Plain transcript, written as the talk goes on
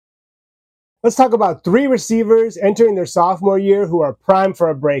Let's talk about 3 receivers entering their sophomore year who are primed for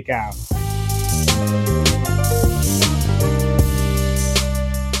a breakout.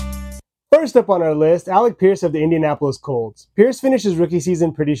 First up on our list, Alec Pierce of the Indianapolis Colts. Pierce finished his rookie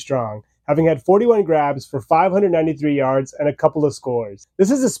season pretty strong, having had 41 grabs for 593 yards and a couple of scores.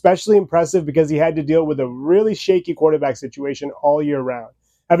 This is especially impressive because he had to deal with a really shaky quarterback situation all year round,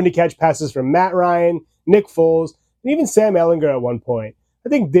 having to catch passes from Matt Ryan, Nick Foles, and even Sam Ehlinger at one point. I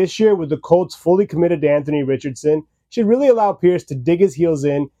think this year, with the Colts fully committed to Anthony Richardson, should really allow Pierce to dig his heels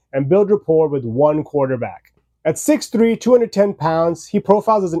in and build rapport with one quarterback. At 6'3", 210 pounds, he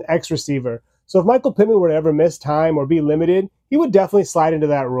profiles as an X-receiver, so if Michael Pittman were to ever miss time or be limited, he would definitely slide into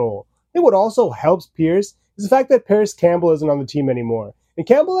that role. I think what also helps Pierce is the fact that Paris Campbell isn't on the team anymore. And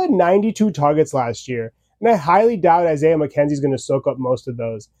Campbell had 92 targets last year, and I highly doubt Isaiah McKenzie's going to soak up most of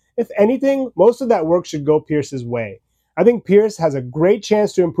those. If anything, most of that work should go Pierce's way. I think Pierce has a great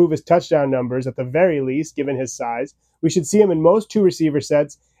chance to improve his touchdown numbers at the very least, given his size. We should see him in most 2 receiver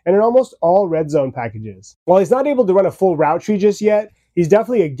sets and in almost all red zone packages. While he's not able to run a full route tree just yet, he's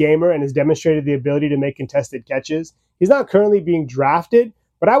definitely a gamer and has demonstrated the ability to make contested catches. He's not currently being drafted,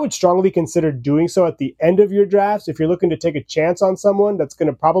 but I would strongly consider doing so at the end of your drafts if you're looking to take a chance on someone that's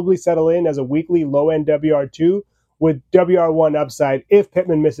going to probably settle in as a weekly low-end WR2 with WR1 upside if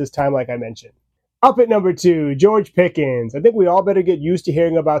Pittman misses time like I mentioned. Up at number 2, George Pickens. I think we all better get used to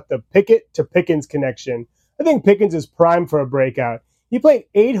hearing about the Pickett to Pickens connection. I think Pickens is primed for a breakout. He played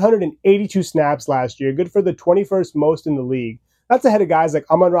 882 snaps last year, good for the 21st most in the league. That's ahead of guys like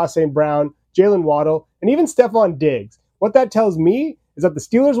Amon-Ra St. Brown, Jalen Waddle, and even Stephon Diggs. What that tells me is that the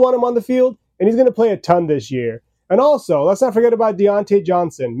Steelers want him on the field, and he's going to play a ton this year. And also, let's not forget about Deontay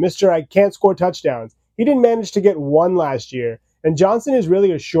Johnson, Mr. I can't score touchdowns. He didn't manage to get one last year, and Johnson is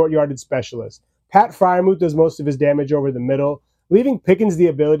really a short yardage specialist. Pat Freiermuth does most of his damage over the middle, leaving Pickens the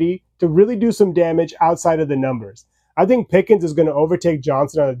ability to really do some damage outside of the numbers. I think Pickens is going to overtake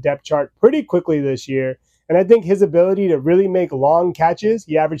Johnson on the depth chart pretty quickly this year, and I think his ability to really make long catches,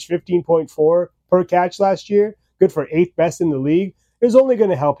 he averaged 15.4 per catch last year, good for 8th best in the league, is only going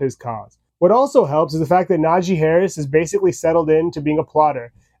to help his cause. What also helps is the fact that Najee Harris is basically settled into being a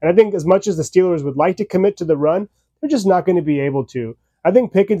plotter, and I think as much as the Steelers would like to commit to the run, they're just not going to be able to. I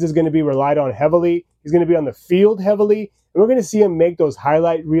think Pickens is going to be relied on heavily. He's going to be on the field heavily, and we're going to see him make those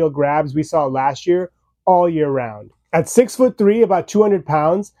highlight reel grabs we saw last year all year round. At 6'3", about 200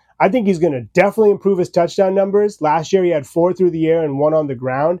 pounds, I think he's going to definitely improve his touchdown numbers. Last year he had 4 through the air and 1 on the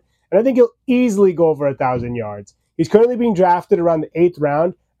ground, and I think he'll easily go over 1,000 yards. He's currently being drafted around the 8th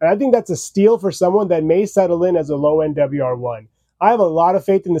round, and I think that's a steal for someone that may settle in as a low-end WR1. I have a lot of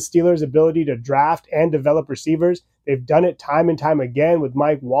faith in the Steelers' ability to draft and develop receivers. They've done it time and time again with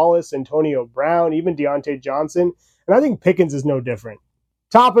Mike Wallace, Antonio Brown, even Deontay Johnson, and I think Pickens is no different.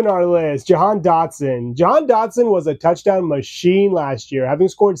 Topping our list, Jahan Dotson. Jahan Dotson was a touchdown machine last year, having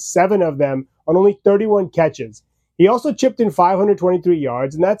scored 7 of them on only 31 catches. He also chipped in 523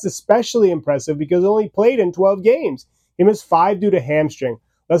 yards, and that's especially impressive because he only played in 12 games. He missed 5 due to hamstring.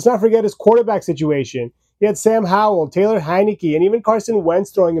 Let's not forget his quarterback situation. He had Sam Howell, Taylor Heineke, and even Carson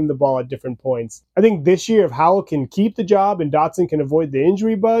Wentz throwing him the ball at different points. I think this year, if Howell can keep the job and Dotson can avoid the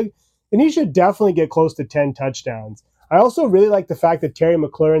injury bug, then he should definitely get close to 10 touchdowns. I also really like the fact that Terry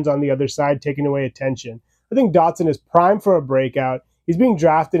McLaurin's on the other side taking away attention. I think Dotson is primed for a breakout. He's being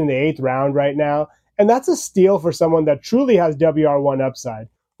drafted in the 8th round right now, and that's a steal for someone that truly has WR1 upside.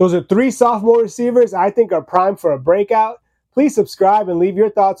 Those are 3 sophomore receivers I think are primed for a breakout. Please subscribe and leave your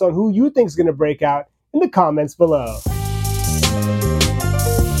thoughts on who you think is going to break out in the comments below.